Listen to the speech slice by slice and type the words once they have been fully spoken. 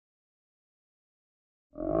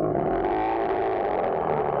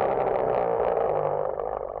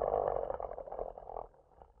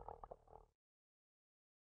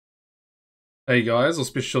Hey guys,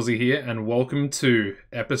 AuspiciousAussie here, and welcome to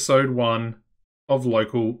episode 1 of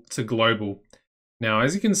Local to Global. Now,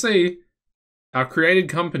 as you can see, our created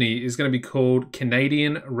company is going to be called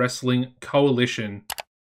Canadian Wrestling Coalition.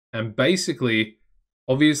 And basically,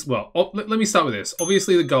 let me start with this.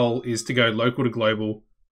 Obviously, the goal is to go local to global,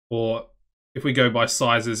 or if we go by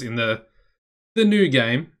sizes in the new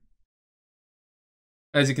game.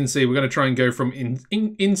 As you can see, we're going to try and go from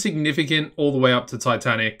insignificant all the way up to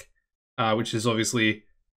Titanic. Which is obviously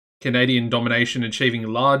Canadian domination, achieving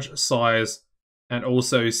large size and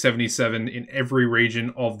also 77 in every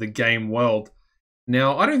region of the game world.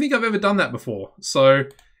 Now, I don't think I've ever done that before, so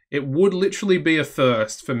it would literally be a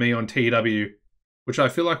first for me on TEW, which I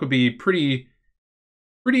feel like would be pretty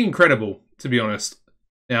incredible, to be honest.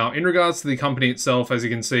 Now, in regards to the company itself, as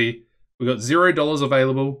you can see, we've got $0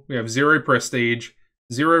 available, we have 0 prestige,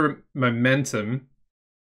 0 momentum,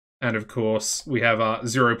 and of course, we have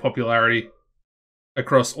 0 popularity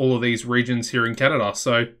across all of these regions here in Canada.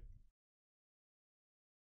 So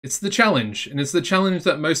it's the challenge, and it's the challenge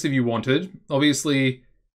that most of you wanted. Obviously,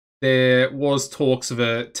 there was talks of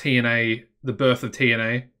a TNA, the birth of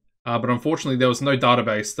TNA, but unfortunately, there was no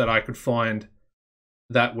database that I could find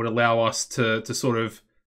that would allow us to sort of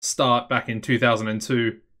start back in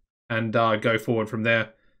 2002 and go forward from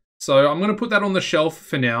there. So I'm going to put that on the shelf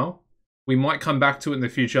for now. We might come back to it in the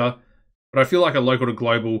future, but I feel like a local to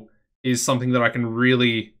global is something that I can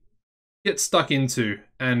really get stuck into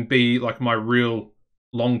and be like my real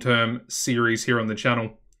long-term series here on the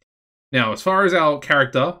channel. Now, as far as our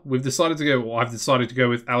character, I've decided to go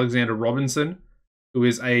with Alexander Robinson, who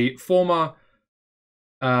is a former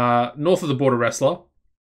north of the border wrestler.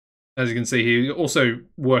 As you can see, he also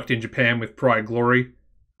worked in Japan with Pride Glory.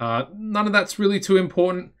 None of that's really too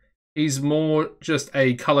important. He's more just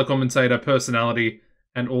a color commentator personality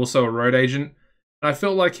and also a road agent. And I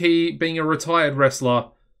felt like he, being a retired wrestler,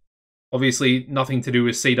 obviously nothing to do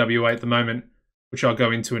with CWA at the moment, which I'll go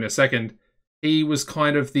into in a second, he was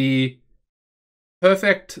kind of the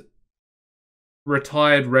perfect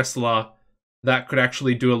retired wrestler that could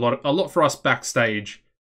actually do a lot for us backstage.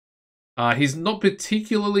 He's not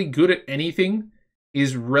particularly good at anything.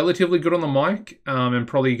 He's relatively good on the mic, and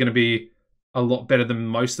probably going to be a lot better than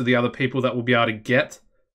most of the other people that we'll be able to get,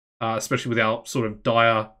 especially with our sort of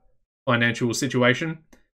dire financial situation.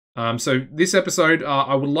 So this episode,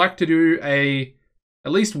 I would like to do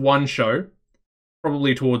at least one show,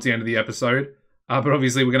 probably towards the end of the episode. But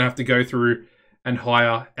obviously we're going to have to go through and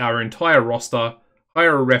hire our entire roster,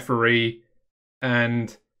 hire a referee,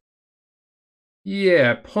 and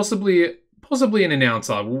yeah, possibly an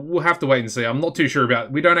announcer. We'll have to wait and see. I'm not too sure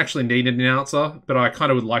about... We don't actually need an announcer, but I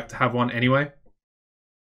kind of would like to have one anyway.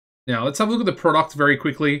 Now, let's have a look at the product very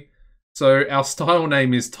quickly. So, our style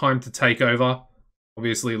name is Time to Take Over.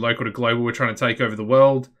 Obviously, local to global, we're trying to take over the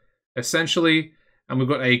world, essentially. And we've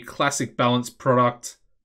got a classic balance product,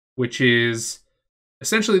 which is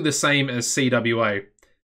essentially the same as CWA.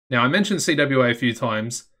 Now, I mentioned CWA a few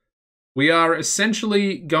times. We are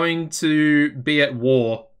essentially going to be at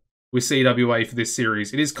war with CWA for this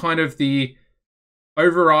series. It is kind of the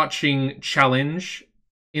overarching challenge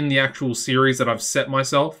in the actual series that I've set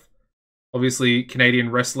myself. Obviously,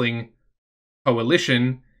 Canadian Wrestling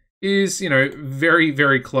Coalition is, very,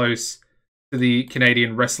 very close to the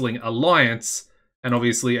Canadian Wrestling Alliance, and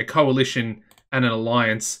obviously a coalition and an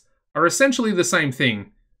alliance are essentially the same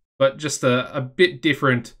thing, but just a bit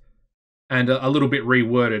different and a little bit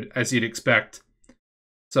reworded, as you'd expect.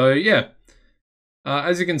 So, yeah.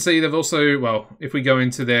 As you can see, they've also, well, if we go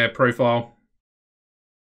into their profile,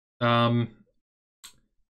 their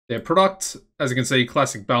product, as you can see,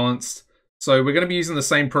 classic balanced. So we're going to be using the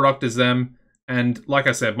same product as them. And like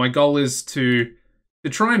I said, my goal is to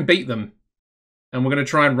try and beat them. And we're going to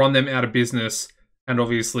try and run them out of business and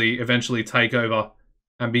obviously eventually take over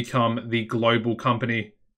and become the global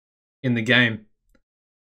company in the game.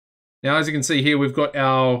 Now, as you can see here, we've got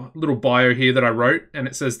our little bio here that I wrote, and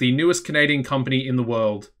it says, the newest Canadian company in the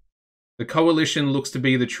world. The Coalition looks to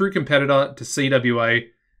be the true competitor to CWA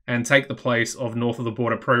and take the place of North of the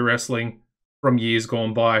Border Pro Wrestling from years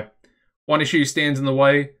gone by. One issue stands in the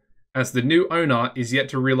way, as the new owner is yet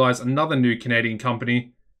to realise another new Canadian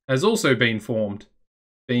company has also been formed,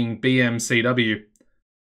 being BMCW,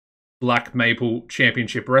 Black Maple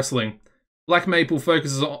Championship Wrestling. Black Maple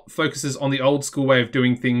focuses on the old school way of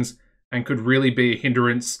doing things and could really be a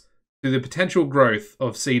hindrance to the potential growth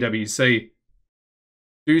of CWC.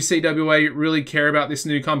 Do CWA really care about this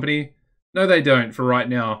new company? No, they don't for right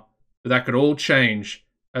now, but that could all change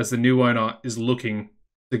as the new owner is looking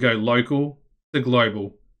to go local to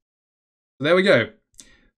global. So there we go.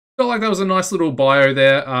 felt like that was a nice little bio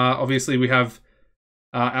there. Obviously, we have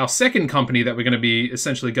our second company that we're going to be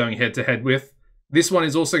essentially going head-to-head with. This one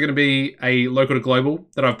is also going to be a local to global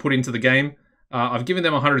that I've put into the game. I've given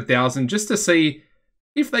them 100,000 just to see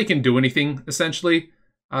if they can do anything, essentially.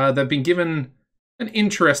 They've been given an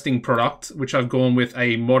interesting product, which I've gone with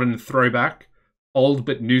a modern throwback. Old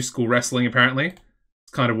but new school wrestling, apparently.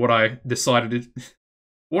 It's kind of what I decided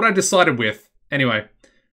with. Anyway.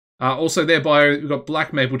 Also their bio, we've got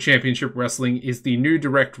Black Maple Championship Wrestling is the new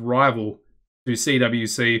direct rival to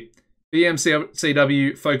CWC.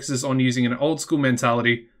 BMCW focuses on using an old school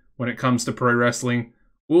mentality when it comes to pro wrestling.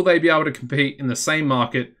 Will they be able to compete in the same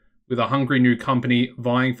market with a hungry new company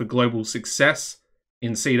vying for global success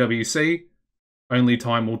in CWC? Only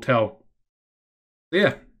time will tell. So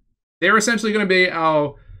yeah, they're essentially going to be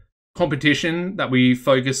our competition that we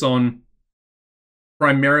focus on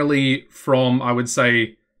primarily from, I would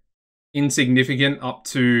say, insignificant up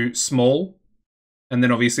to small. And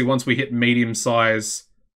then obviously once we hit medium size,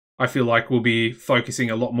 I feel like we'll be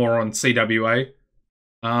focusing a lot more on CWA.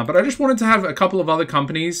 But I just wanted to have a couple of other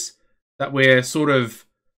companies that we're sort of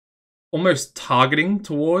almost targeting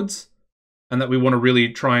towards and that we want to really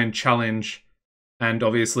try and challenge. And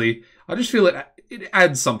obviously, I just feel it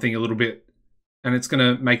adds something a little bit, and it's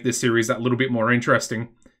going to make this series that little bit more interesting.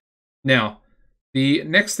 Now, the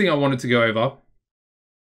next thing I wanted to go over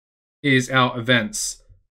is our events.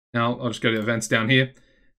 Now, I'll just go to events down here.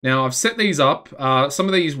 Now, I've set these up. Some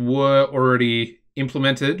of these were already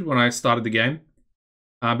implemented when I started the game.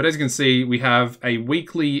 But as you can see, we have a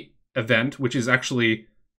weekly event, which is actually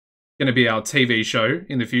going to be our TV show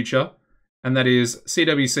in the future. And that is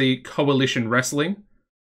CWC Coalition Wrestling.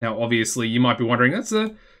 Now, obviously, you might be wondering, it's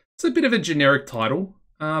a bit of a generic title.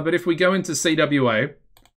 But if we go into CWA,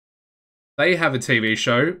 they have a TV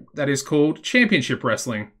show that is called Championship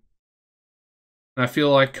Wrestling. And I feel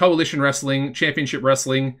like Coalition Wrestling, Championship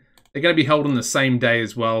Wrestling, they're going to be held on the same day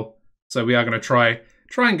as well. So we are going to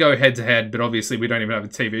try and go head-to-head, but obviously we don't even have a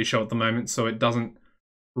TV show at the moment, so it doesn't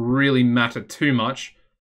really matter too much.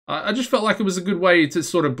 I just felt like it was a good way to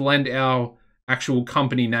sort of blend our actual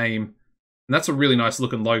company name. And that's a really nice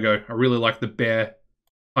looking logo. I really like the bear.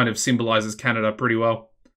 Kind of symbolizes Canada pretty well.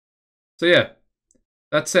 So yeah,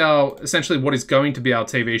 that's essentially what is going to be our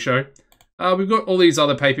TV show. We've got all these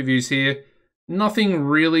other pay-per-views here. Nothing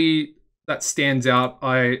really that stands out.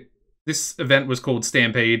 This event was called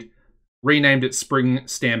Stampede. Renamed it Spring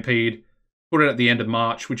Stampede. Put it at the end of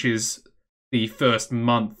March, which is the first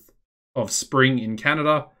month of spring in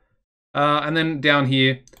Canada. And then down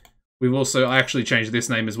here, I actually changed this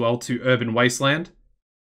name as well to Urban Wasteland.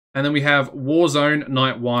 And then we have Warzone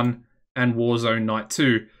Night 1 and Warzone Night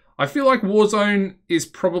 2. I feel like Warzone is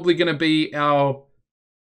probably going to be our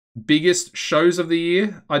biggest shows of the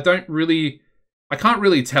year. I can't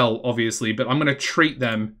really tell, obviously, but I'm going to treat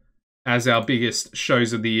them as our biggest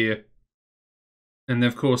shows of the year. And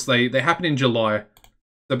of course, they happen in July.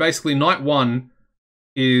 So basically, Night 1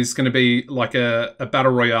 is going to be like a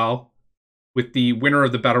Battle Royale, with the winner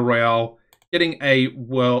of the Battle Royale getting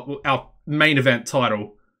our main event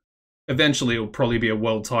title. Eventually, it'll probably be a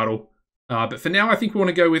world title. But for now, I think we want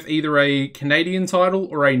to go with either a Canadian title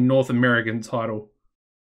or a North American title.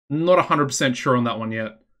 Not 100% sure on that one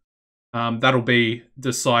yet. That'll be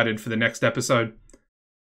decided for the next episode.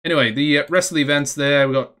 Anyway, the rest of the events there,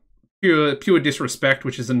 we've got Pure Disrespect,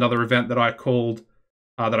 which is another event that I called,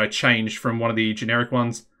 that I changed from one of the generic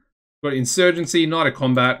ones. We've got Insurgency, Night of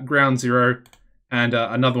Combat, Ground Zero, and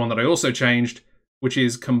another one that I also changed, which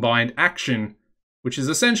is Combined Action, which is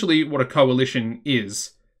essentially what a coalition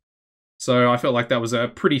is. So I felt like that was a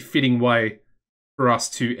pretty fitting way for us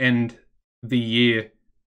to end the year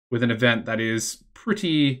with an event that is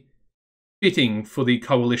pretty fitting for the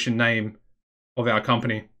coalition name of our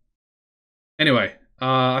company. Anyway,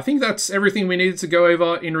 I think that's everything we needed to go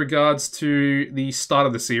over in regards to the start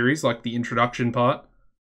of the series, like the introduction part.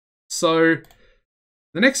 So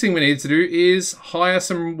the next thing we need to do is hire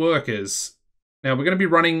some workers. Now, we're going to be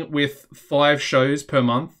running with 5 shows per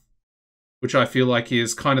month, which I feel like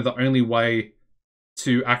is kind of the only way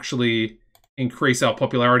to actually increase our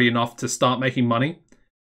popularity enough to start making money.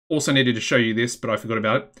 Also needed to show you this, but I forgot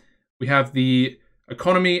about it. We have the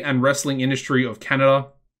Economy and Wrestling Industry of Canada.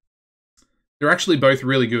 They're actually both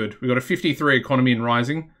really good. We've got a 53 Economy and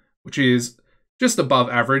Rising, which is just above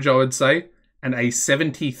average, I would say, and a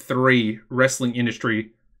 73 Wrestling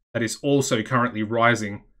Industry that is also currently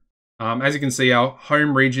rising. As you can see, our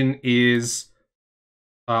home region is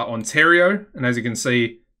Ontario, and as you can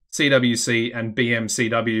see, CWC and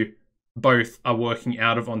BMCW both are working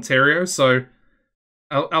out of Ontario. So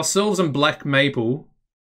ourselves and Black Maple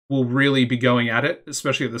will really be going at it,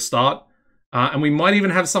 especially at the start. And we might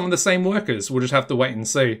even have some of the same workers. We'll just have to wait and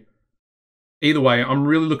see. Either way, I'm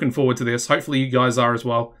really looking forward to this. Hopefully you guys are as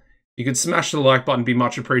well. You could smash the like button, be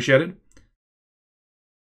much appreciated.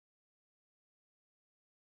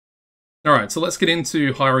 Alright, so let's get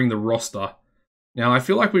into hiring the roster. Now, I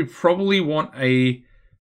feel like we probably want a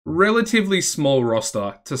relatively small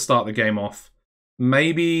roster to start the game off.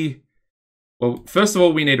 Maybe... Well, first of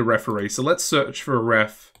all, we need a referee. So let's search for a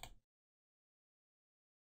ref.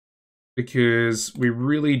 Because we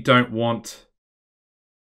really don't want...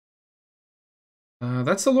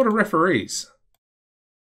 that's a lot of referees.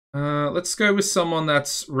 Let's go with someone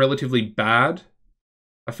that's relatively bad.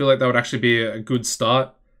 I feel like that would actually be a good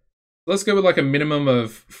start. Let's go with like a minimum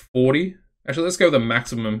of 40. Actually, let's go with a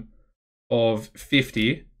maximum of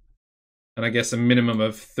 50. And I guess a minimum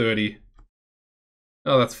of 30.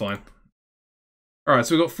 Oh, that's fine. Alright,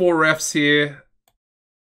 so we've got 4 refs here.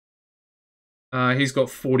 He's got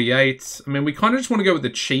 48. I mean, we kind of just want to go with the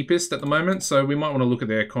cheapest at the moment, so we might want to look at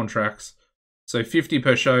their contracts. So 50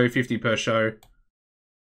 per show, 50 per show.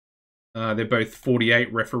 They're both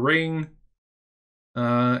 48 refereeing.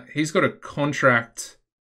 He's got a contract.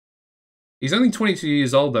 He's only 22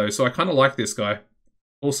 years old, though, so I kind of like this guy.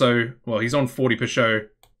 Also, well, he's on 40 per show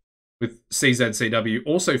with CZCW,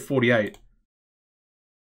 also 48.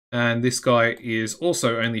 And this guy is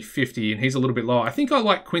also only 50, and he's a little bit lower. I think I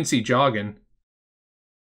like Quincy Jargon.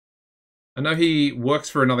 I know he works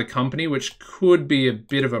for another company, which could be a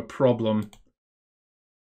bit of a problem.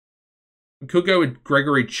 We could go with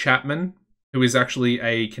Gregory Chapman, who is actually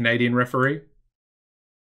a Canadian referee.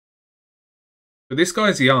 But this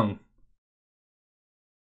guy's young.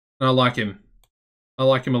 And I like him. I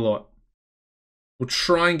like him a lot. We'll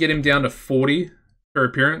try and get him down to 40 per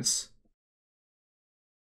appearance.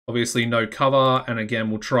 Obviously no cover, and again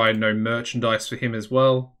we'll try no merchandise for him as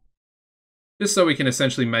well. Just so we can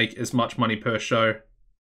essentially make as much money per show.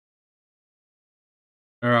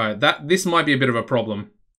 Alright, this might be a bit of a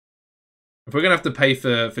problem. If we're going to have to pay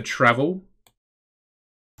for travel,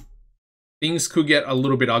 things could get a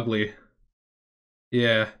little bit ugly.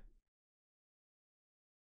 Yeah.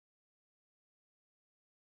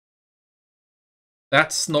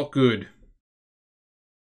 That's not good.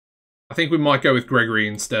 I think we might go with Gregory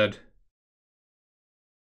instead.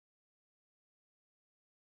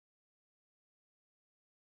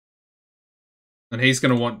 And he's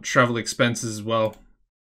going to want travel expenses as well.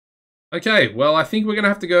 Okay, well, I think we're going to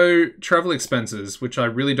have to go travel expenses, which I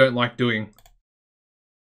really don't like doing.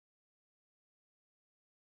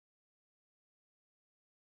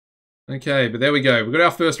 Okay, but there we go. We've got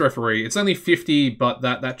our first referee. It's only 50, but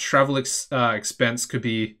that travel expense could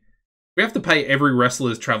be... We have to pay every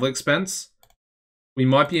wrestler's travel expense. We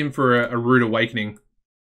might be in for a rude awakening.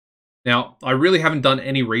 Now, I really haven't done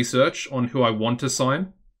any research on who I want to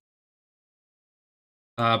sign.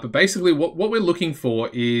 But basically, what we're looking for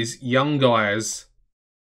is young guys.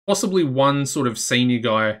 Possibly one sort of senior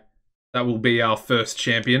guy that will be our first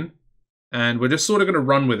champion. And we're just sort of going to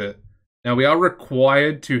run with it. Now, we are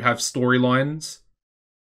required to have storylines.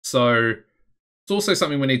 So, it's also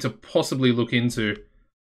something we need to possibly look into.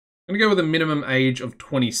 I'm going to go with a minimum age of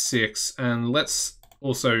 26. And let's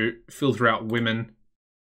also filter out women.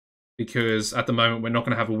 Because at the moment, we're not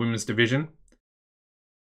going to have a women's division.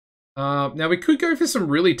 Now, we could go for some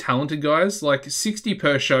really talented guys. Like 60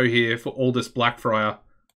 per show here for Aldous Blackfriar.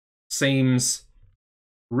 Seems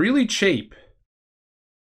really cheap.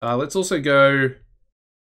 Let's also go...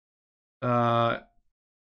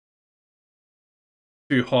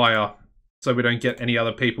 too higher, so we don't get any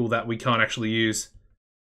other people that we can't actually use.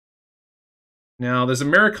 Now, there's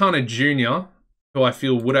Americana Jr., who I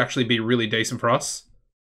feel would actually be really decent for us.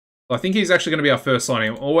 I think he's actually going to be our first signing.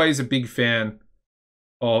 I'm always a big fan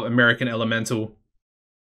of American Elemental.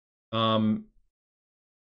 Ooh,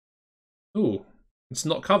 it's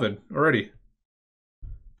not covered already.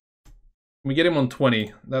 Can we get him on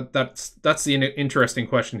 20? That's the interesting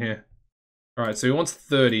question here. Alright, so he wants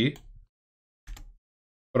 30.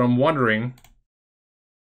 But I'm wondering...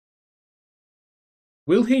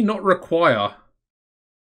 Will he not require...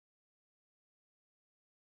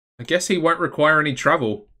 I guess he won't require any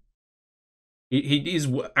travel. He is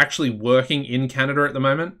actually working in Canada at the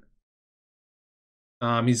moment.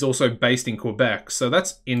 He's also based in Quebec, so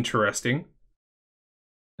that's interesting.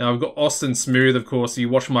 Now, I've got Austin Smooth, of course. You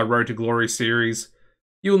watch my Road to Glory series.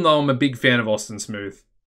 You'll know I'm a big fan of Austin Smooth.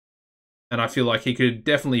 And I feel like he could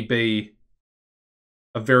definitely be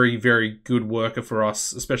a very, very good worker for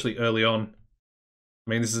us, especially early on.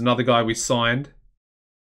 I mean, this is another guy we signed.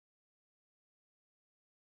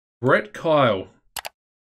 Brett Kyle.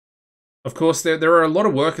 Of course, there are a lot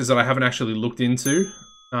of workers that I haven't actually looked into.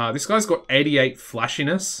 This guy's got 88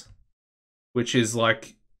 flashiness, which is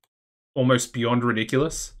like almost beyond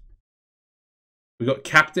ridiculous. We got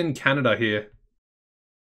Captain Canada here,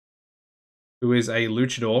 who is a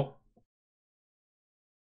luchador.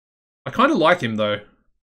 I kind of like him though.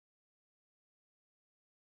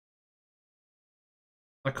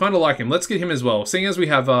 I kind of like him. Let's get him as well. Seeing as we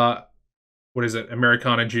have, what is it,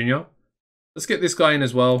 Americana Junior. Let's get this guy in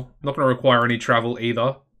as well. Not going to require any travel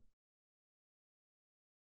either.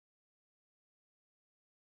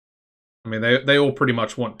 I mean, they all pretty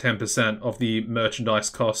much want 10% of the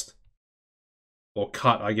merchandise cost. Or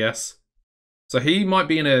cut, I guess. So he might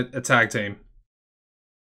be in a tag team.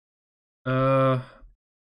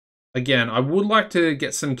 Again, I would like to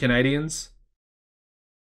get some Canadians.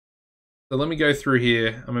 So let me go through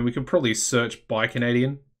here. I mean, we could probably search by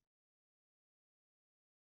Canadian.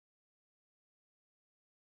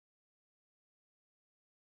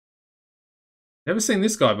 Never seen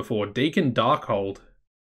this guy before. Deacon Darkhold.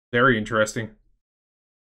 Very interesting.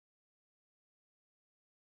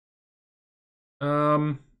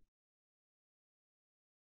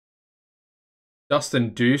 Dustin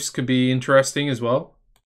Deuce could be interesting as well.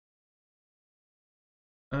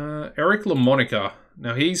 Eric LaMonica.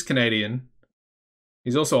 Now, he's Canadian.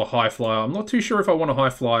 He's also a high flyer. I'm not too sure if I want a high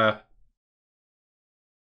flyer.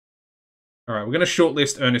 Alright, we're going to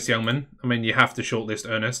shortlist Ernest Youngman. I mean, you have to shortlist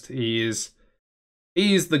Ernest. He is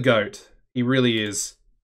the GOAT. He really is.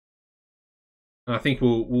 And I think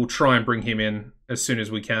we'll try and bring him in as soon as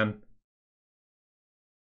we can.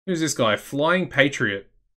 Who's this guy? Flying Patriot.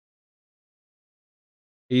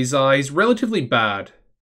 He's relatively bad.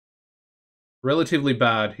 Relatively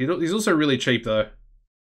bad. He's also really cheap, though.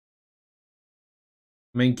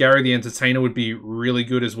 I mean, Gary the Entertainer would be really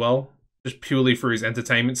good as well. Just purely for his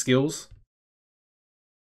entertainment skills.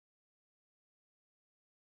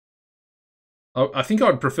 I think I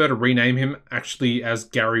would prefer to rename him, actually, as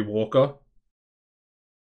Gary Walker.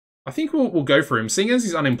 I think we'll go for him. Seeing as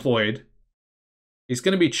he's unemployed, he's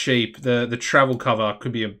going to be cheap. The travel cover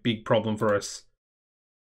could be a big problem for us.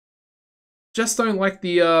 Just don't like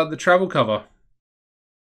the travel cover.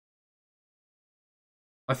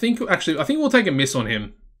 I think we'll take a miss on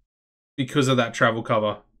him because of that travel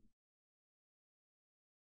cover.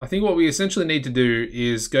 I think what we essentially need to do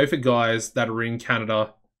is go for guys that are in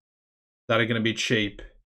Canada that are going to be cheap.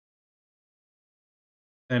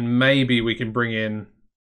 And maybe we can bring in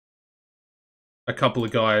a couple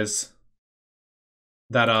of guys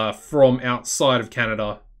that are from outside of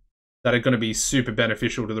Canada that are going to be super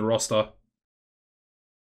beneficial to the roster.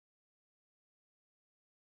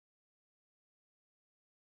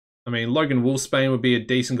 I mean, Logan Wolfsbane would be a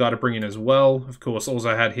decent guy to bring in as well. Of course,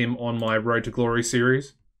 also had him on my Road to Glory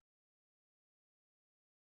series.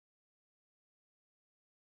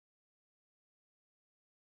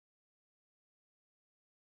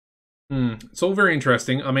 It's all very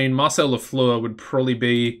interesting. I mean, Marcel Lafleur would probably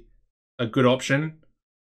be a good option.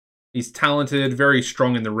 He's talented, very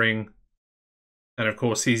strong in the ring. And of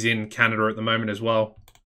course, he's in Canada at the moment as well.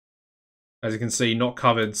 As you can see, not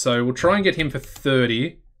covered. So we'll try and get him for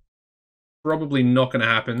 30. Probably not going to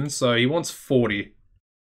happen. So he wants 40.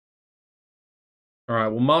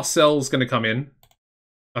 Alright, well, Marcel's going to come in.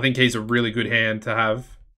 I think he's a really good hand to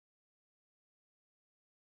have.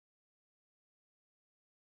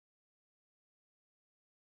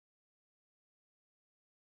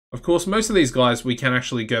 Of course, most of these guys we can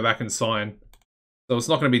actually go back and sign. So it's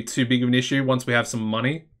not going to be too big of an issue once we have some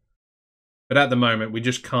money. But at the moment, we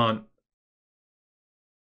just can't.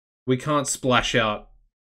 We can't splash out.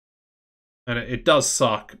 And it does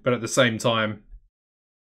suck, but at the same time.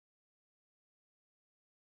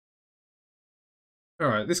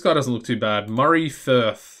 Alright, this guy doesn't look too bad. Murray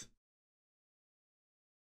Firth.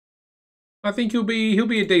 I think he'll be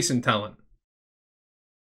a decent talent.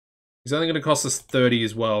 He's only going to cost us 30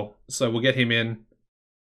 as well, so we'll get him in.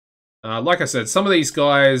 Like I said, some of these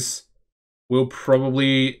guys will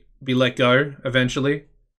probably be let go eventually.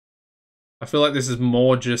 I feel like this is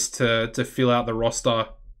more just to fill out the roster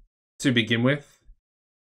to begin with.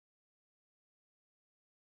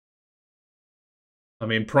 I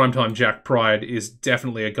mean, Primetime Jack Pride is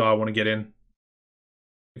definitely a guy I want to get in.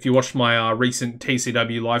 If you watched my recent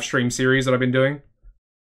TCW live stream series that I've been doing,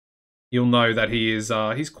 you'll know that he is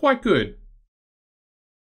he's quite good.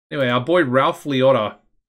 Anyway, our boy Ralph Liotta.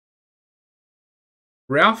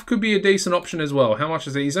 Ralph could be a decent option as well. How much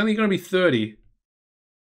is he? He's only going to be 30.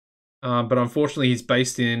 But unfortunately, he's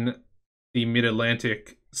based in the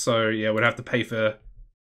Mid-Atlantic. So, yeah, we'd have to pay for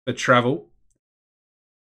travel.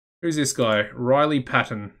 Who's this guy? Riley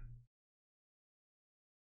Patton.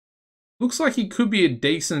 Looks like he could be a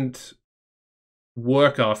decent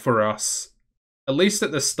worker for us. At least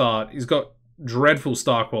at the start. He's got dreadful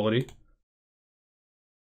star quality.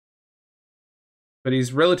 But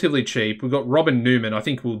he's relatively cheap. We've got Robin Newman. I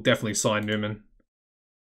think we'll definitely sign Newman.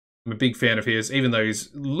 I'm a big fan of his, even though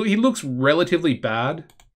he looks relatively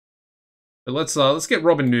bad. But let's get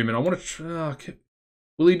Robin Newman. I want to.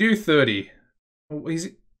 Will he do 30?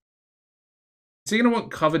 Is he going to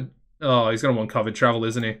want covered? Oh, he's going to want covered travel,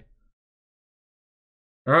 isn't he?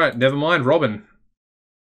 All right, never mind, Robin.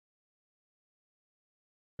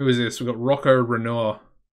 Who is this? We've got Rocco Renoir.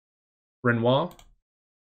 Renoir.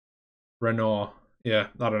 Yeah,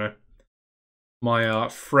 I don't know. My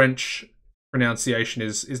French pronunciation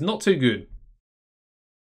is not too good.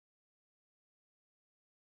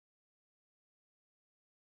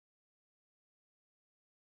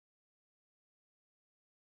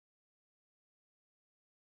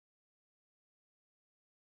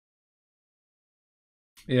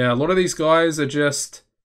 Yeah, a lot of these guys are just...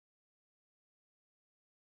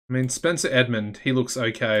 I mean, Spencer Edmund, he looks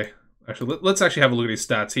okay. Actually, let's actually have a look at his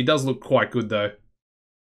stats. He does look quite good, though.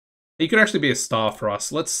 He could actually be a star for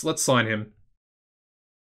us. Let's sign him.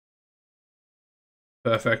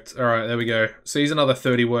 Perfect. All right, there we go. So he's another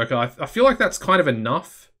 30 worker. I feel like that's kind of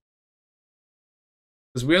enough.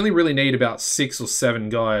 Because we only really need about 6 or 7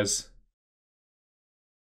 guys.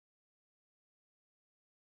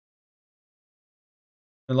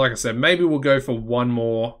 And like I said, maybe we'll go for one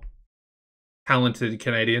more talented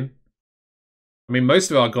Canadian. I mean, most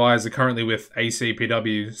of our guys are currently with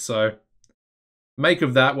ACPW, so make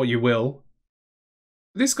of that what you will.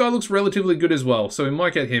 This guy looks relatively good as well, so we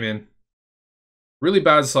might get him in. Really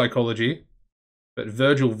bad psychology, but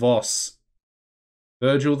Virgil Voss.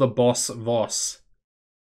 Virgil the Boss Voss.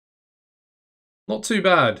 Not too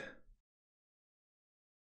bad.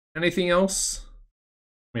 Anything else?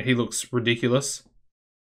 I mean, he looks ridiculous.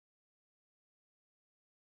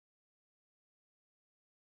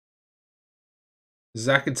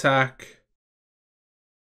 Zack Attack.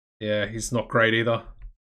 Yeah, he's not great either.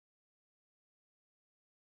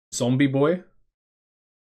 Zombie Boy.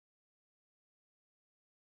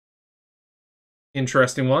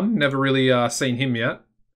 Interesting one. Never really seen him yet.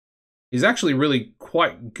 He's actually really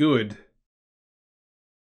quite good.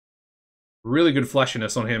 Really good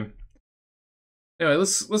flashiness on him. Anyway,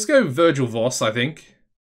 let's go Virgil Voss, I think.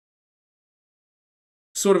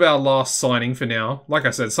 Sort of our last signing for now. Like I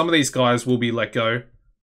said, some of these guys will be let go.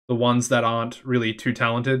 The ones that aren't really too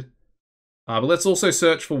talented. But let's also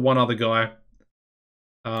search for one other guy.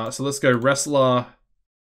 So let's go wrestler.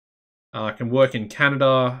 Can work in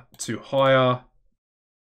Canada to hire.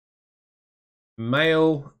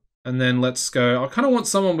 Male. And then let's go. I kind of want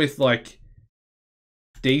someone with like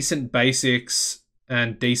decent basics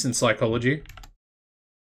and decent psychology.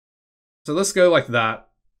 So let's go like that.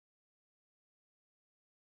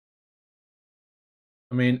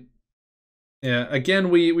 I mean, yeah, again,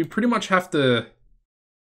 we pretty much have to...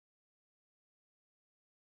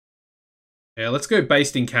 Yeah, let's go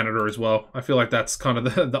based in Canada as well. I feel like that's kind of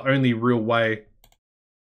the only real way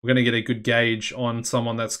we're going to get a good gauge on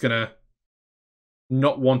someone that's going to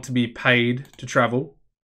not want to be paid to travel.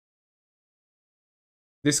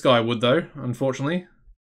 This guy would, though, unfortunately.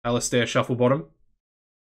 Alistair Shufflebottom.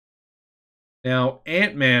 Now,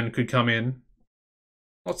 Ant-Man could come in.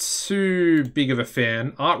 Not too big of a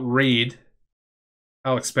fan. Art Reed.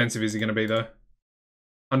 How expensive is he going to be, though?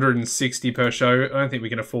 160 per show. I don't think we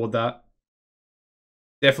can afford that.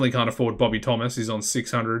 Definitely can't afford Bobby Thomas. He's on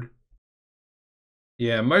 600.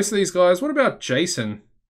 Yeah, most of these guys. What about Jason?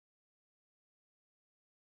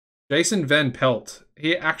 Jason Van Pelt.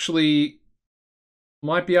 He actually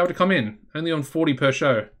might be able to come in. Only on 40 per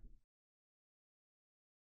show.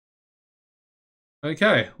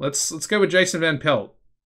 Okay, let's go with Jason Van Pelt.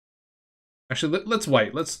 Actually, let's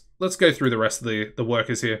wait. Let's go through the rest of the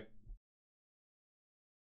workers here.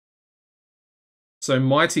 So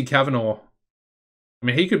Mighty Kavanaugh. I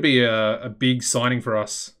mean, he could be a big signing for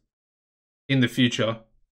us in the future.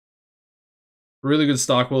 Really good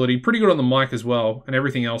star quality. Pretty good on the mic as well. And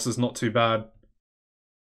everything else is not too bad. Of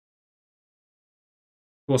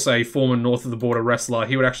course, a former north of the border wrestler.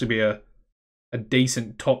 He would actually be a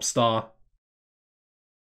decent top star.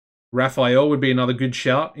 Raphael would be another good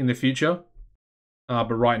shout in the future.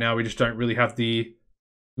 But right now, we just don't really have the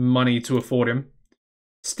money to afford him.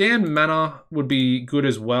 Stan Manor would be good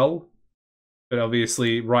as well. But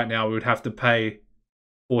obviously, right now, we would have to pay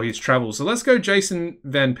for his travel. So let's go Jason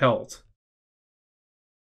Van Pelt.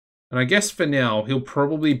 And I guess for now, he'll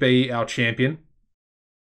probably be our champion.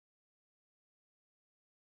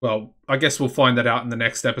 Well, I guess we'll find that out in the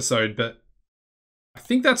next episode, but I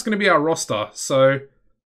think that's going to be our roster. So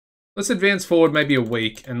let's advance forward maybe a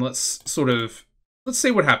week and let's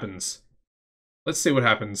see what happens. Let's see what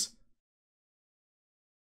happens.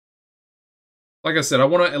 Like I said, I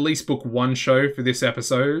want to at least book one show for this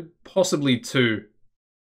episode, possibly two.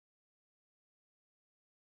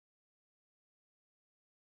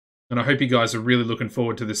 And I hope you guys are really looking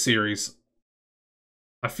forward to this series.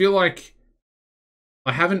 I feel like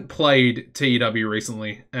I haven't played TEW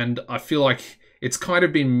recently, and I feel like it's kind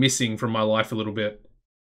of been missing from my life a little bit.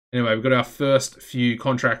 Anyway, we've got our first few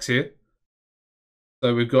contracts here.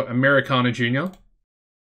 So we've got Americana Jr.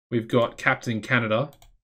 We've got Captain Canada.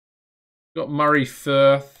 We've got Murray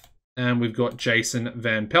Firth. And we've got Jason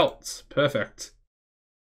Van Pelt. Perfect.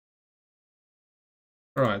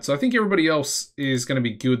 Alright, so I think everybody else is going to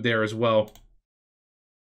be good there as well.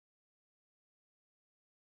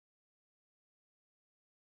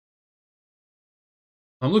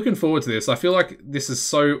 I'm looking forward to this. I feel like this is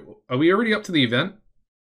so... Are we already up to the event?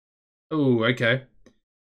 Oh, okay.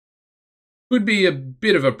 Could be a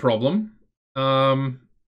bit of a problem.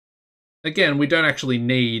 Again, we don't actually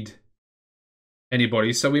need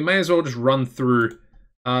anybody, so we may as well just run through.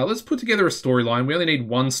 Let's put together a storyline. We only need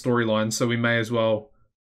one storyline, so we may as well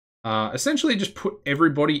essentially just put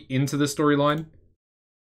everybody into the storyline.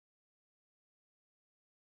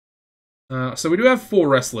 So we do have 4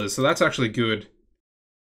 wrestlers, so that's actually good.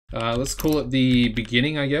 Let's call it the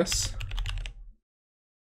beginning, I guess.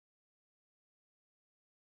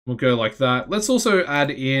 We'll go like that. Let's also add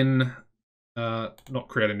in, not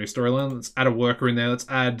create a new storyline. Let's add a worker in there. Let's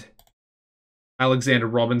add Alexander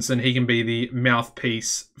Robinson. He can be the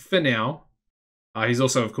mouthpiece for now. He's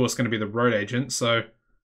also, of course, going to be the road agent. So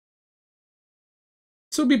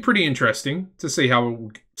this will be pretty interesting to see how it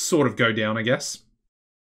will sort of go down, I guess.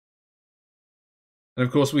 And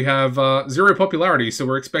of course, we have 0 popularity, so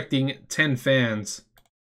we're expecting 10 fans.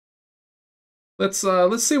 Let's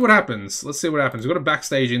see what happens. Let's see what happens. We've got a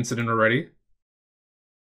backstage incident already.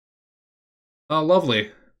 Oh,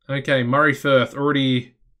 lovely. Okay, Murray Firth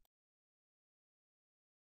already.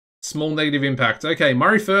 Small negative impact. Okay,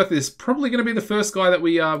 Murray Firth is probably going to be the first guy that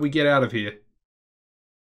we get out of here.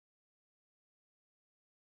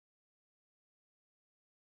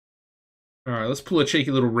 All right, let's pull a cheeky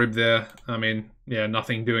little rib there. I mean, yeah,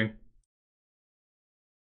 nothing doing.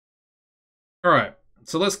 All right.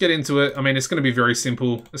 So let's get into it. I mean, it's going to be very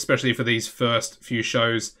simple, especially for these first few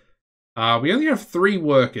shows. We only have 3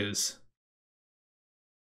 workers.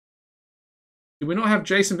 Do we not have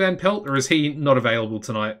Jason Van Pelt, or is he not available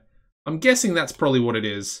tonight? I'm guessing that's probably what it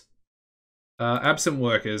is. Absent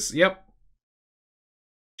workers. Yep.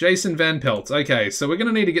 Jason Van Pelt. Okay, so we're going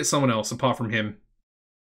to need to get someone else apart from him.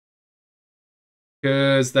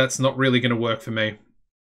 Because that's not really going to work for me.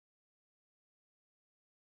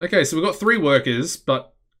 Okay, so we've got 3 workers,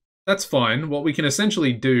 but that's fine. What we can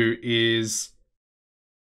essentially do is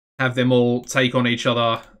have them all take on each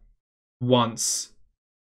other once.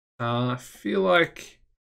 I feel like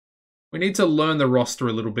we need to learn the roster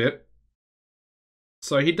a little bit.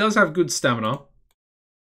 So he does have good stamina.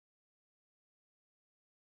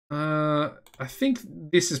 I think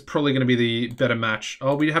this is probably going to be the better match.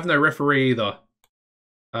 Oh, we have no referee either.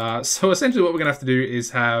 So essentially what we're going to have to do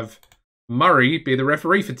is have Murray be the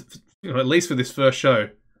referee for at least for this first show.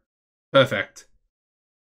 Perfect.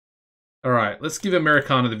 Alright, let's give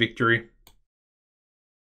Americana the victory.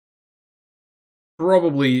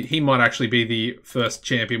 Probably, he might actually be the first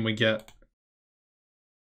champion we get.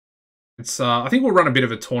 It's, I think we'll run a bit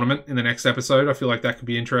of a tournament in the next episode. I feel like that could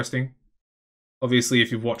be interesting. Obviously,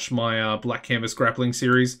 if you've watched my Black Canvas Grappling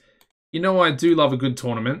series, you know I do love a good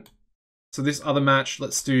tournament. So this other match,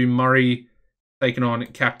 let's do Murray taking on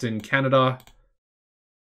Captain Canada.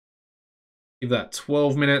 Give that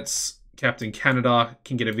 12 minutes. Captain Canada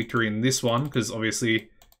can get a victory in this one, because obviously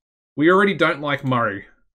we already don't like Murray.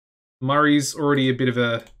 Murray's already a bit of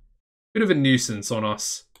a nuisance on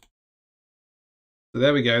us. So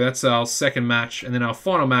there we go, that's our second match, and then our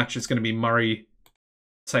final match is going to be Murray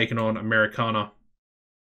taking on Americana.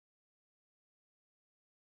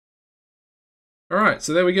 Alright,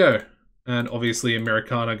 so there we go. And obviously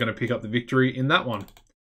Americana going to pick up the victory in that one.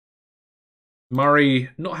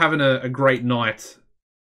 Murray not having a great night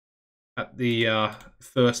at the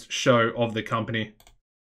first show of the company.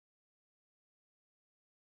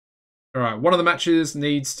 Alright, one of the matches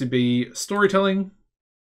needs to be storytelling.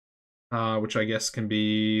 Which I guess can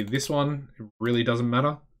be this one. It really doesn't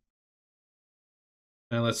matter.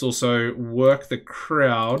 And let's also work the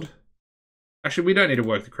crowd. Actually, we don't need to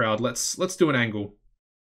work the crowd. Let's do an angle.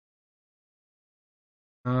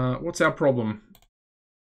 What's our problem?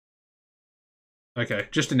 Okay,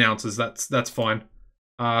 just announcers. That's fine.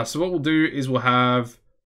 So what we'll do is we'll have...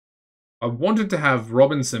 I wanted to have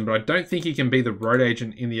Robinson, but I don't think he can be the road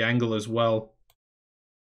agent in the angle as well.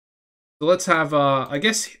 So let's have... I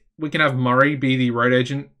guess we can have Murray be the road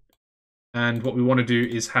agent. And what we want to do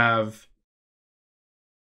is have...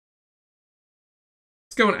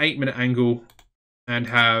 Let's go an 8-minute angle and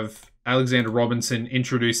have Alexander Robinson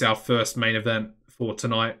introduce our first main event for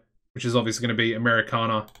tonight, which is obviously going to be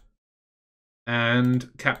Americana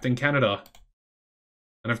and Captain Canada.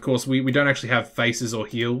 And of course, we don't actually have faces or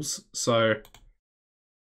heels, so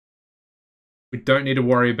we don't need to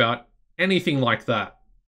worry about anything like that.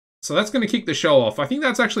 So that's going to kick the show off. I think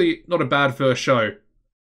that's actually not a bad first show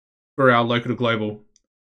for our local to global.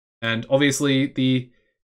 And obviously,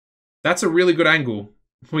 that's a really good angle.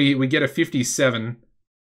 We get a 57.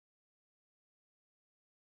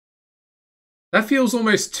 That feels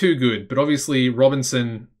almost too good, but obviously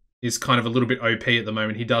Robinson is kind of a little bit OP at the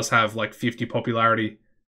moment. He does have like 50 popularity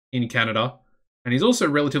in Canada, and he's also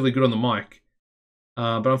relatively good on the mic.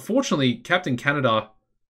 But unfortunately, Captain Canada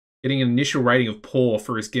getting an initial rating of poor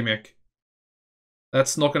for his gimmick.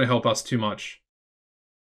 That's not going to help us too much.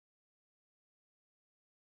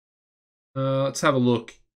 Let's have a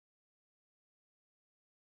look.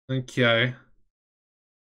 Okay.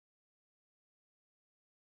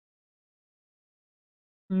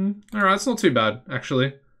 Alright, it's not too bad,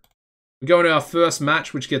 actually. We go into our first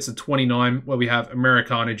match, which gets a 29, where we have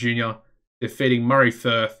Americana Jr. defeating Murray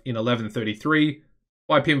Firth in 11:33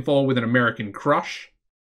 by pinfall with an American Crush.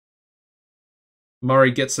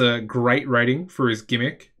 Murray gets a great rating for his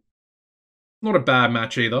gimmick. Not a bad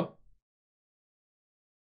match either.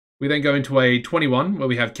 We then go into a 21, where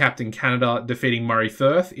we have Captain Canada defeating Murray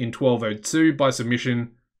Firth in 12:02 by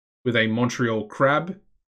submission with a Montreal Crab.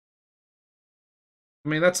 I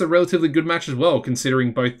mean, that's a relatively good match as well,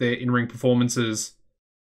 considering both their in-ring performances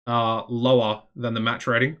are lower than the match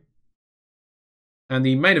rating. And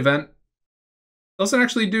the main event doesn't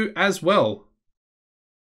actually do as well.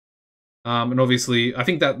 And obviously, I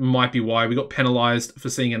think that might be why we got penalized for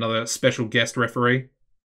seeing another special guest referee.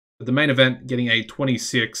 But the main event getting a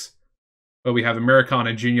 26, where we have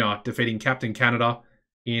Americana Jr. defeating Captain Canada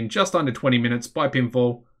in just under 20 minutes by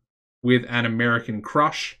pinfall with an American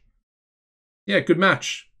Crush. Yeah, good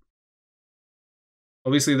match.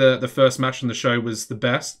 Obviously, the first match on the show was the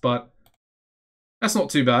best, but that's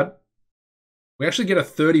not too bad. We actually get a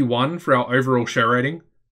 31 for our overall show rating.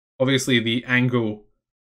 Obviously, the angle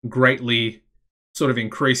greatly sort of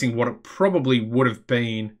increasing what it probably would have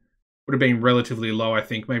been. Would have been relatively low, I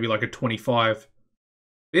think, maybe like a 25.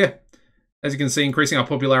 But yeah, as you can see, increasing our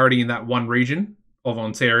popularity in that one region of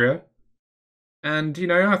Ontario. And, you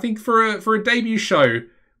know, I think for a debut show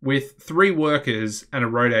with 3 workers and a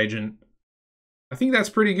road agent, I think that's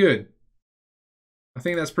pretty good. I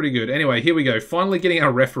think that's pretty good. Anyway, here we go. Finally getting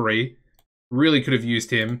our referee. Really could have used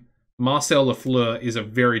him. Marcel Lafleur is a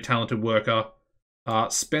very talented worker.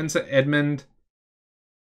 Spencer Edmund.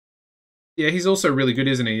 Yeah, he's also really good,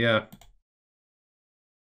 isn't he? Yeah.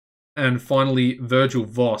 And finally, Virgil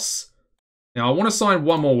Voss. Now, I want to sign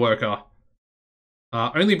one more worker.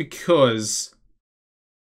 Only because...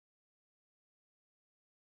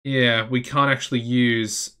 yeah, we can't actually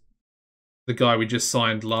use the guy we just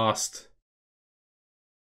signed last.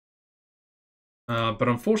 But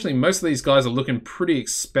unfortunately, most of these guys are looking pretty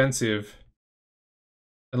expensive.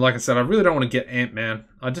 And like I said, I really don't want to get Ant-Man.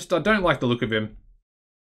 I don't like the look of him.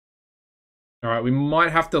 Alright, we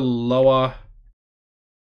might have to lower...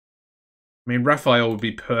 I mean, Raphael would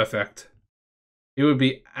be perfect. It would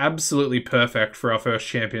be absolutely perfect for our first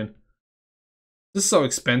champion. This is so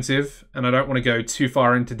expensive, and I don't want to go too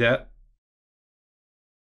far into debt.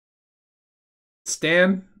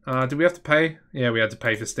 Stan, did we have to pay? Yeah, we had to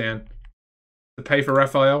pay for Stan. To pay for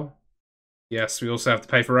Raphael? Yes, we also have to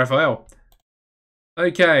pay for Raphael.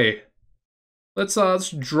 Okay. Let's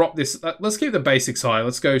drop this. Let's keep the basics high.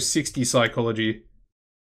 Let's go 60 psychology.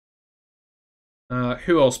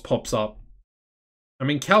 Who else pops up? I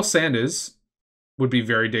mean, Cal Sanders would be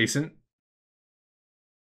very decent.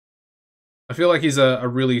 I feel like he's a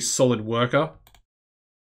really solid worker.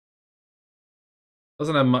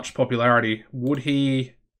 Doesn't have much popularity. Would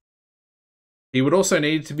he... He would also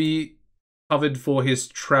need to be covered for his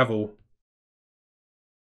travel.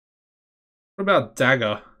 What about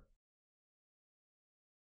Dagger?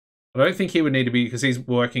 I don't think he would need to be, because he's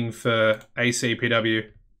working for ACPW.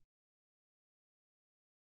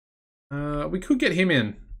 We could get him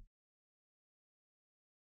in.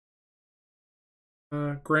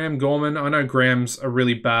 Graham Gorman. I know Graham's a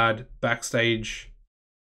really bad backstage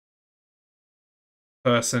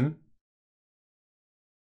person.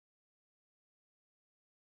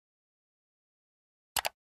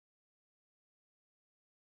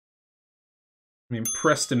 I mean,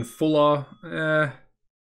 Preston Fuller, and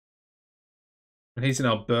he's in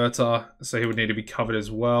Alberta, so he would need to be covered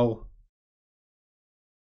as well.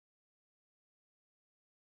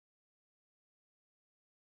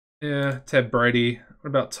 Yeah, Ted Brady. What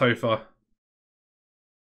about Topher?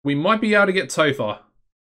 We might be able to get Topher.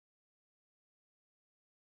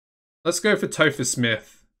 Let's go for Topher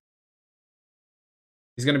Smith.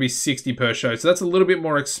 He's going to be 60 per show, so that's a little bit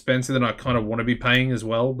more expensive than I kind of want to be paying as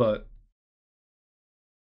well, but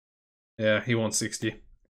yeah, he wants 60.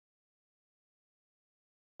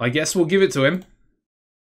 I guess we'll give it to him.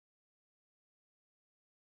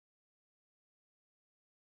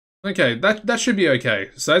 Okay, that should be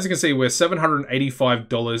okay. So as you can see, we're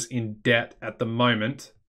 $785 in debt at the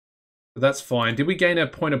moment. But that's fine. Did we gain a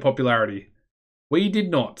point of popularity? We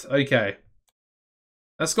did not. Okay.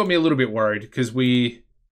 That's got me a little bit worried, because we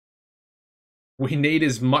need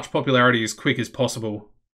as much popularity as quick as possible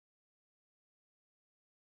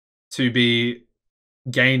to be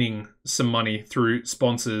gaining some money through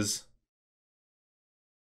sponsors,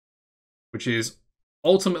 which is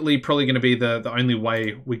ultimately probably going to be the only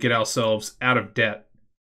way we get ourselves out of debt.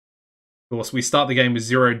 Of course, we start the game with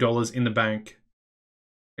 $0 in the bank.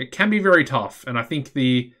 It can be very tough, and I think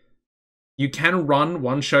you can run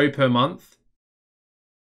one show per month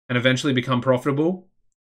and eventually become profitable,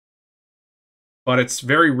 but it's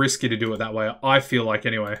very risky to do it that way, I feel like,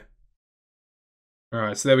 anyway.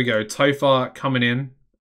 Alright, so there we go. Topher coming in.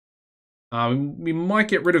 We might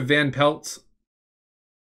get rid of Van Pelt.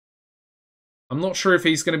 I'm not sure if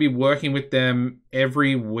he's going to be working with them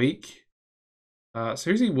every week. So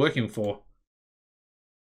who's he working for?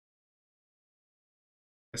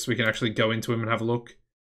 Guess we can actually go into him and have a look.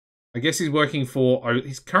 I guess he's working for...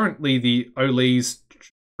 he's currently the Ole's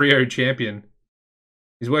Trio Champion.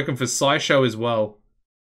 He's working for SciShow as well,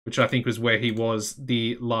 which I think was where he was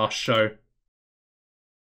the last show.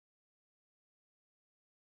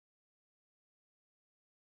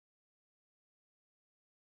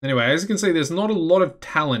 Anyway, as you can see, there's not a lot of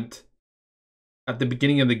talent at the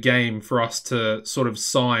beginning of the game for us to sort of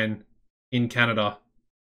sign in Canada.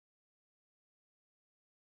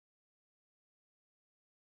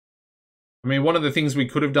 I mean, one of the things we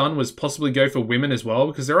could have done was possibly go for women as well,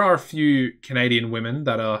 because there are a few Canadian women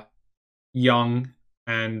that are young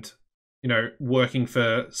and, you know, working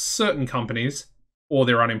for certain companies, or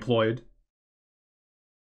they're unemployed.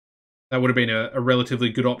 That would have been a relatively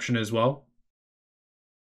good option as well.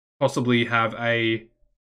 Possibly have a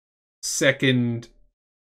second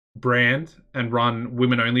brand and run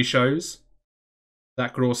women-only shows.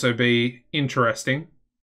 That could also be interesting.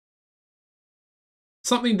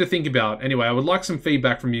 Something to think about. Anyway, I would like some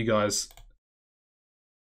feedback from you guys.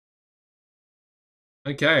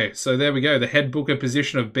 Okay, so there we go. The head booker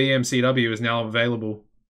position of BMCW is now available,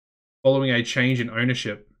 following a change in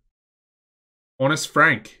ownership. Honest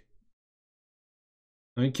Frank.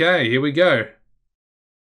 Okay, here we go.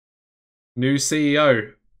 New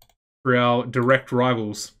CEO for our direct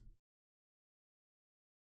rivals.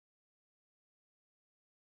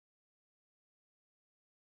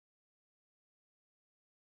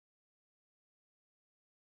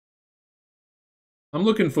 I'm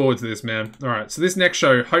looking forward to this, man. Alright, so this next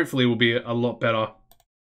show hopefully will be a lot better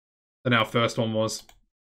than our first one was.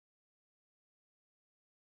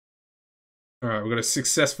 Alright, we've got a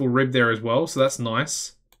successful rib there as well, so that's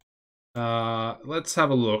nice. Let's have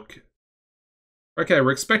a look. Okay,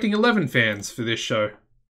 we're expecting 11 fans for this show.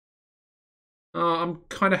 I'm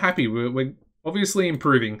kind of happy. We're obviously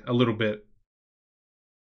improving a little bit.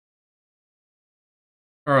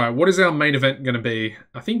 Alright, what is our main event going to be?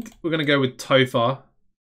 I think we're going to go with Topher.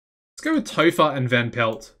 Let's go with Topher and Van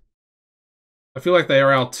Pelt. I feel like they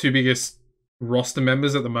are our two biggest roster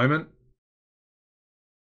members at the moment.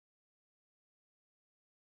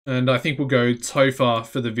 And I think we'll go Topher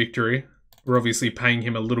for the victory. We're obviously paying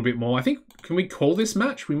him a little bit more. I think, can we call this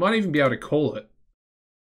match? We might even be able to call it.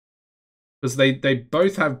 Because they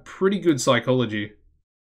both have pretty good psychology.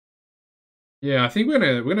 Yeah, I think we're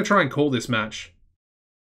gonna try and call this match.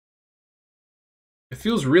 It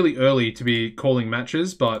feels really early to be calling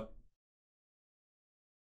matches, but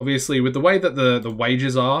obviously with the way that the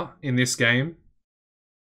wages are in this game,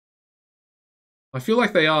 I feel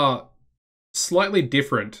like they are slightly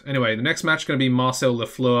different. Anyway, the next match is going to be Marcel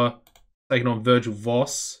Lafleur taking on Virgil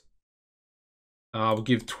Voss. We'll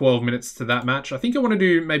give 12 minutes to that match. I think I want to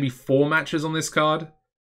do maybe 4 matches on this card.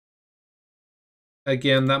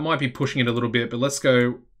 Again, that might be pushing it a little bit, but let's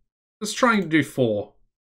go. Let's try and do 4.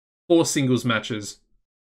 4 singles matches.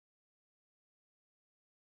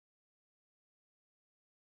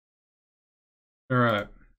 Alright.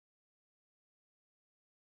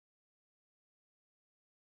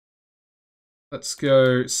 Let's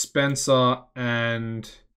go Spencer and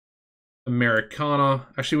Americana.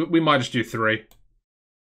 Actually, we might just do 3.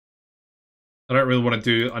 I don't really want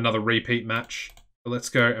to do another repeat match. But let's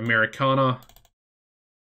go Americana.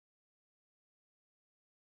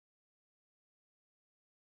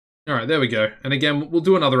 Alright, there we go. And again, we'll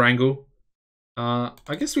do another angle.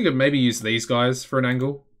 I guess we could maybe use these guys for an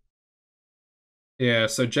angle. Yeah,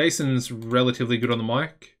 so Jason's relatively good on the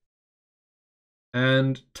mic.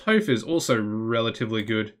 And Toph is also relatively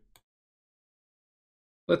good.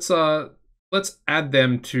 Let's add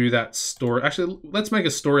them to that story. Actually, let's make a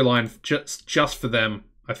storyline just for them.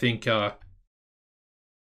 I think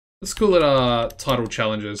let's call it title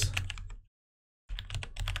challenges.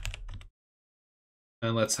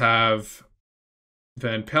 And let's have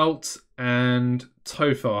Van Pelt and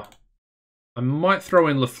Topher. I might throw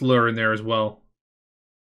in LaFleur in there as well.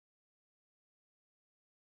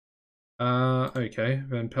 Okay,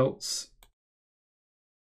 Van Pelt's.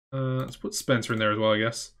 Let's put Spencer in there as well, I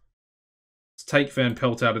guess. Let's take Van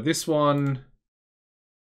Pelt out of this one.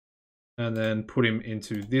 And then put him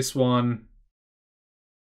into this one.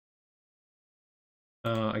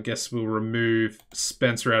 I guess we'll remove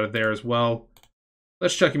Spencer out of there as well.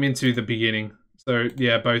 Let's chuck him into the beginning. So,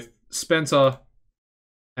 yeah, both Spencer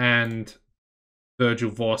and Virgil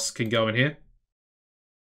Voss can go in here.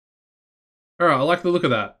 Alright, I like the look of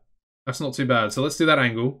that. That's not too bad. So let's do that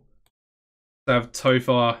angle. Let's have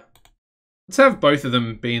Topher. Let's have both of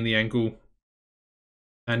them be in the angle.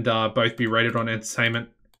 And both be rated on entertainment.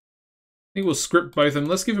 I think we'll script both of them.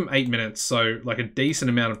 Let's give them 8 minutes. So, like a decent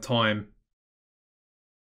amount of time.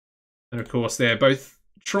 And of course, they're both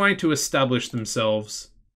trying to establish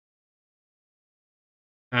themselves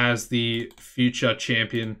as the future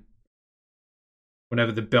champion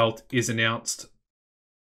whenever the belt is announced.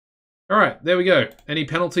 Alright, there we go. Any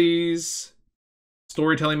penalties?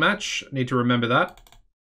 Storytelling match. Need to remember that.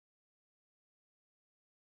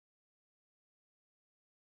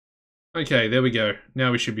 Okay, there we go.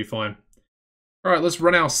 Now we should be fine. Alright, let's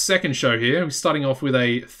run our second show here. We're starting off with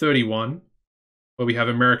a 31, where we have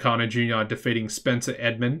Americana Jr. defeating Spencer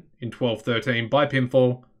Edmond in 12-13 by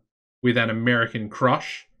pinfall with an American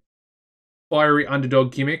Crush. Fiery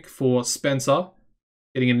underdog gimmick for Spencer,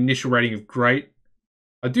 getting an initial rating of great.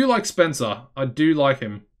 I do like Spencer. I do like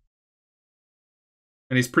him.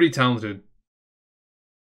 And he's pretty talented.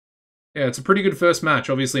 Yeah, it's a pretty good first match.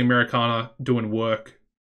 Obviously, Americana doing work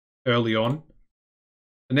early on.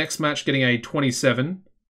 The next match getting a 27,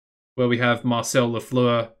 where we have Marcel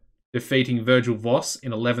Lafleur defeating Virgil Voss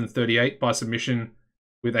in 11:38 by submission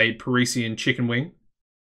with a Parisian chicken wing.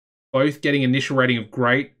 Both getting initial rating of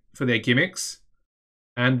great for their gimmicks.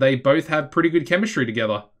 And they both have pretty good chemistry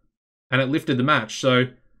together. And it lifted the match. So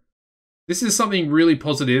this is something really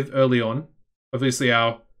positive early on. Obviously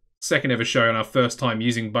our second ever show and our first time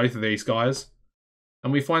using both of these guys.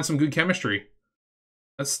 And we find some good chemistry.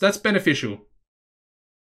 That's beneficial.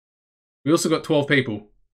 We also got 12 people.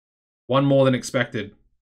 One more than expected.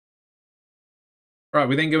 Alright,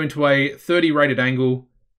 we then go into a 30 rated angle.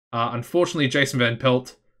 Unfortunately, Jason Van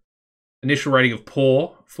Pelt, initial rating of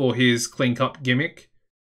poor for his clean cut gimmick.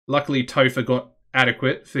 Luckily, Topher got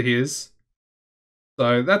adequate for his.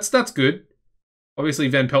 So that's good. Obviously,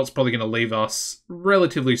 Van Pelt's probably going to leave us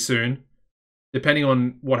relatively soon, depending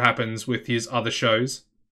on what happens with his other shows.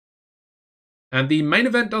 And the main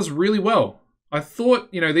event does really well. I thought,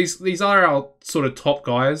 you know, these are our sort of top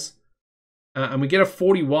guys. And we get a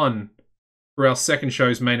 41 for our second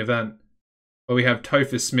show's main event, where we have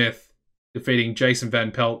Topher Smith defeating Jason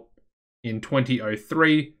Van Pelt in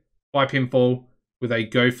 20:03 by pinfall with a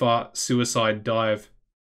Gopher suicide dive.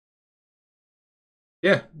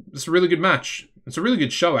 Yeah, it's a really good match. It's a really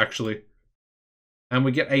good show, actually. And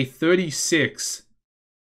we get a 36,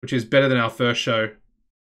 which is better than our first show,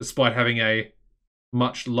 despite having a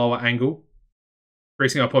much lower angle,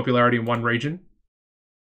 increasing our popularity in one region.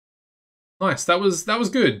 Nice, that was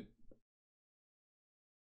good.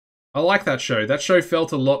 I like that show. That show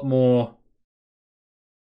felt a lot more,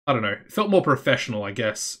 I don't know, it felt more professional, I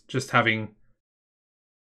guess, just having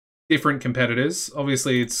different competitors.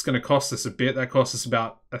 Obviously, it's going to cost us a bit. That cost us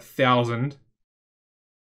about 1,000.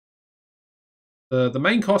 The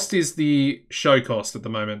main cost is the show cost at the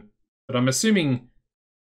moment, but I'm assuming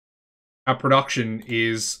our production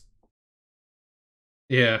is,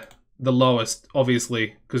 yeah, the lowest,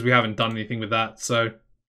 obviously, because we haven't done anything with that. So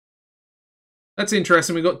that's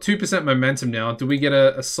interesting. We got 2% momentum now. Do we get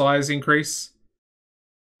a size increase?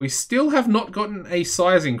 We still have not gotten a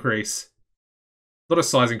size increase. Not a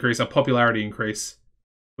size increase, a popularity increase.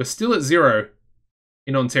 We're still at 0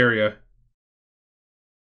 in Ontario.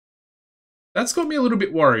 That's got me a little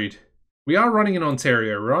bit worried. We are running in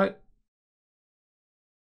Ontario, right?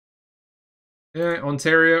 Yeah,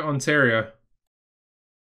 Ontario, Ontario.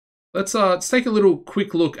 Let's take a little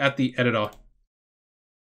quick look at the editor.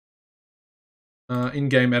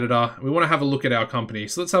 In-game editor. We want to have a look at our company.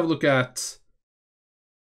 So let's have a look at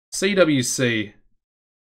CWC.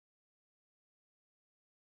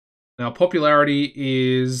 Now, popularity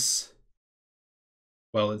is...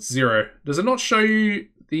 well, it's 0. Does it not show you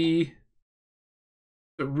the...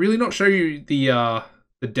 does it really not show you the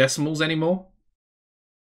decimals anymore?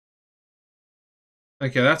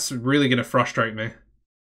 Okay, that's really going to frustrate me.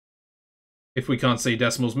 If we can't see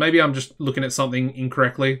decimals. Maybe I'm just looking at something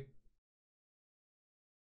incorrectly.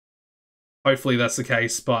 Hopefully that's the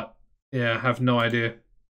case, but yeah, I have no idea.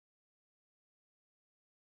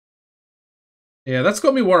 Yeah, that's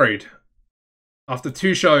got me worried. After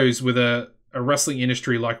 2 shows with a wrestling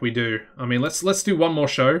industry like we do. I mean, let's do one more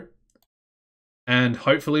show. And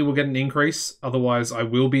hopefully we'll get an increase. Otherwise, I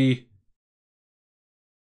will be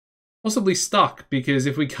possibly stuck. Because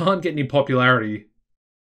if we can't get any popularity,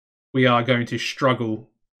 we are going to struggle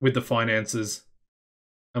with the finances.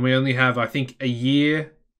 And we only have, I think, a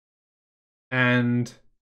year and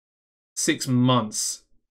 6 months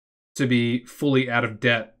to be fully out of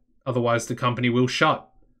debt. Otherwise, the company will shut.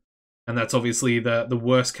 And that's obviously the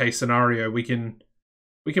worst case scenario we can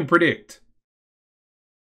predict.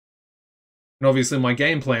 And obviously my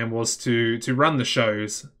game plan was to run the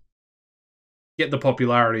shows, get the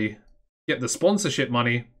popularity, get the sponsorship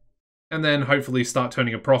money, and then hopefully start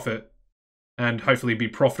turning a profit. And hopefully be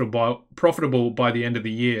profitable by the end of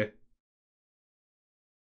the year.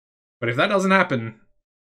 But if that doesn't happen,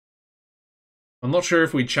 I'm not sure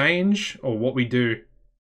if we change or what we do.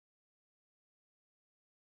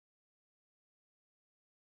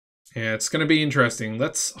 Yeah, it's going to be interesting.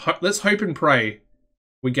 Let's hope and pray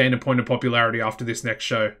we gain a point of popularity after this next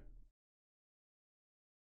show.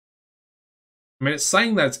 I mean, it's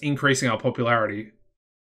saying that it's increasing our popularity,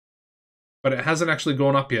 but it hasn't actually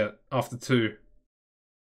gone up yet after 2.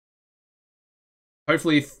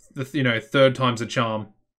 Hopefully, the 3rd time's a charm.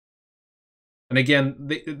 And again,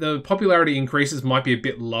 the popularity increases might be a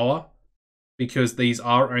bit lower because these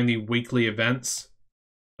are only weekly events.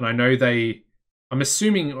 And I know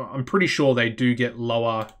I'm pretty sure they do get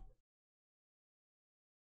lower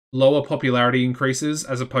popularity increases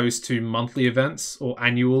as opposed to monthly events or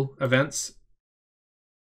annual events.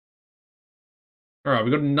 Alright,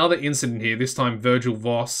 we've got another incident here, this time Virgil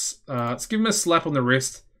Voss. Let's give him a slap on the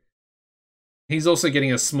wrist. He's also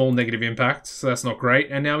getting a small negative impact, so that's not great.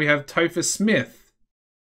 And now we have Topher Smith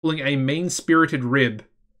pulling a mean-spirited rib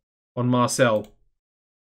on Marcel.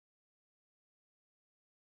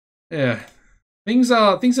 Yeah, things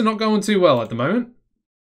are not going too well at the moment.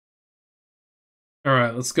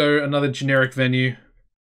 Alright, let's go another generic venue.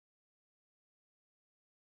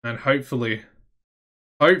 And hopefully,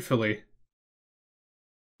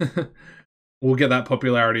 we'll get that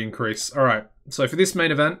popularity increase. Alright, so for this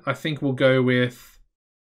main event, I think we'll go with...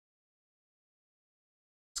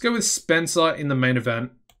 let's go with Spencer in the main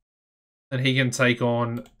event. And he can take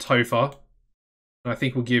on Topher. And I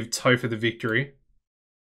think we'll give Topher the victory.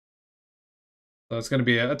 So it's going to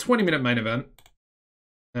be a 20-minute main event.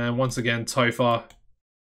 And once again, Topher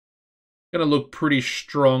going to look pretty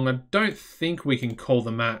strong. I don't think we can call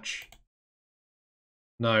the match.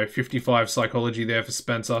 No, 55 psychology there for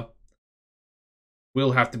Spencer.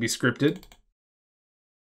 Will have to be scripted.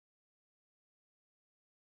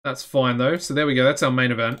 That's fine though. So there we go. That's our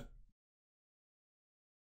main event.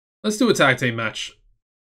 Let's do a tag team match.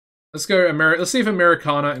 Let's go. Let's see if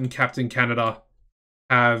Americana and Captain Canada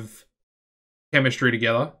have chemistry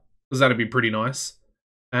together, because that'd be pretty nice.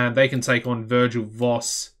 And they can take on Virgil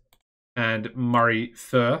Voss and Murray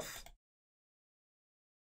Firth.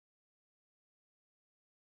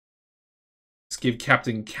 Let's give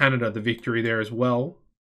Captain Canada the victory there as well.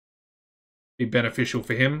 Be beneficial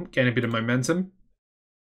for him, gain a bit of momentum.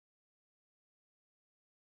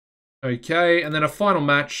 Okay, and then a final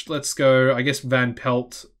match. Let's go, I guess Van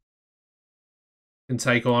Pelt can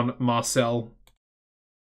take on Marcel.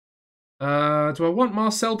 Do I want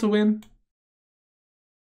Marcel to win?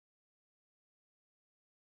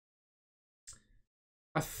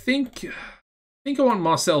 I think I want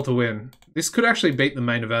Marcel to win. This could actually beat the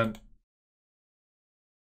main event.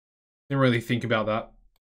 Didn't really think about that.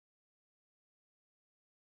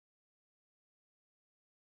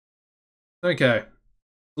 Okay.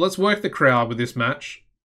 Let's work the crowd with this match.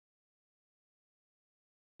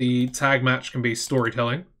 The tag match can be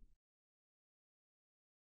storytelling.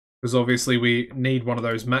 Because obviously we need one of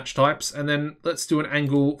those match types. And then let's do an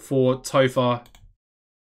angle for Topher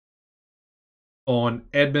on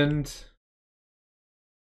Edmund.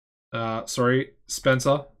 Sorry,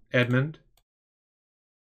 Spencer, Edmund.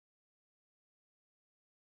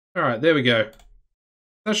 Alright, there we go.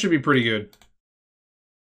 That should be pretty good.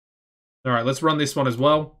 Alright, let's run this one as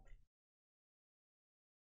well.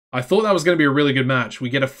 I thought that was going to be a really good match. We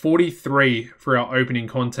get a 43 for our opening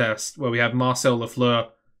contest, where we have Marcel Lafleur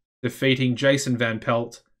defeating Jason Van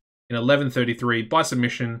Pelt in 11:33 by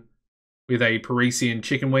submission with a Parisian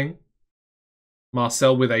chicken wing.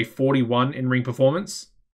 Marcel with a 41 in-ring performance.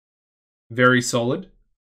 Very solid.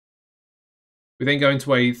 We then go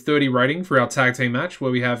into a 30 rating for our tag team match,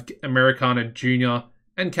 where we have Americana Jr.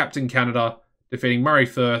 and Captain Canada defeating Murray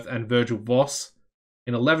Firth and Virgil Voss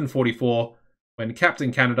in 11:44, when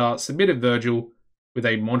Captain Canada submitted Virgil with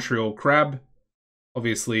a Montreal Crab.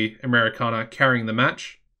 Obviously, Americana carrying the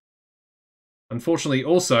match. Unfortunately,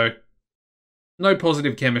 also, no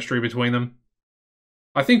positive chemistry between them.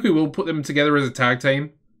 I think we will put them together as a tag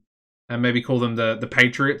team and maybe call them the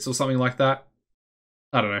Patriots or something like that.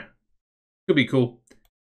 I don't know. Could be cool.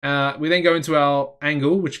 We then go into our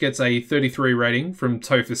angle, which gets a 33 rating from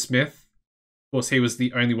Topher Smith. Of course, he was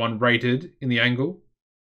the only one rated in the angle.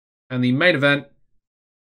 And the main event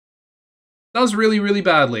does really, really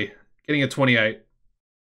badly, getting a 28.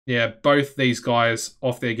 Yeah, both these guys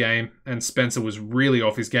off their game, and Spencer was really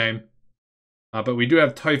off his game. But we do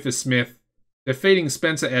have Topher Smith defeating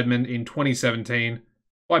Spencer Edmund in 2017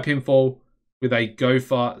 by pinfall with a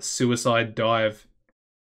Gopher suicide dive.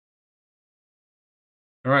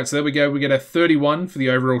 Alright, so there we go. We get a 31 for the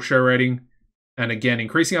overall show rating. And again,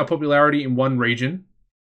 increasing our popularity in one region.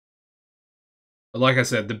 But like I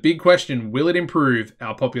said, the big question, will it improve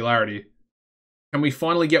our popularity? Can we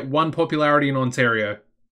finally get one popularity in Ontario?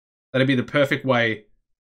 That'd be the perfect way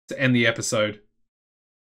to end the episode.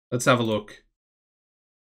 Let's have a look.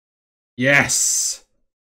 Yes!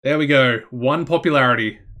 There we go. One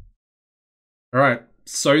popularity. Alright,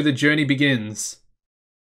 so the journey begins.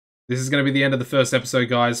 This is going to be the end of the first episode,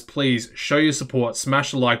 guys. Please show your support.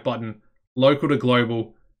 Smash the like button. Local to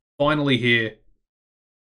global. Finally here.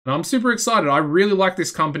 And I'm super excited. I really like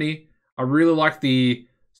this company. I really like the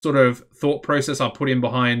sort of thought process I put in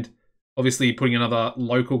behind, obviously, putting another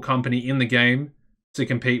local company in the game to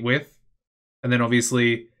compete with. And then,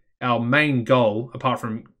 obviously, our main goal, apart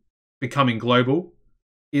from becoming global,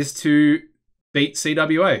 is to beat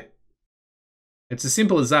CWA. It's as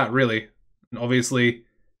simple as that, really. And obviously,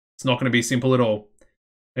 it's not going to be simple at all.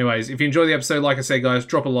 Anyways, if you enjoyed the episode, like I said, guys,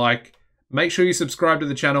 drop a like. Make sure you subscribe to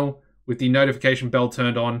the channel with the notification bell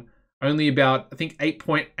turned on. Only about, I think,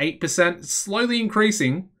 8.8%, slowly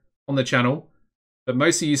increasing on the channel. But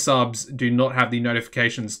most of you subs do not have the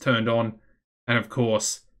notifications turned on. And of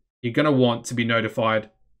course, you're going to want to be notified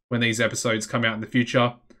when these episodes come out in the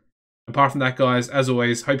future. Apart from that, guys, as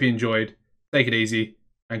always, hope you enjoyed. Take it easy,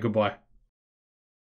 and goodbye.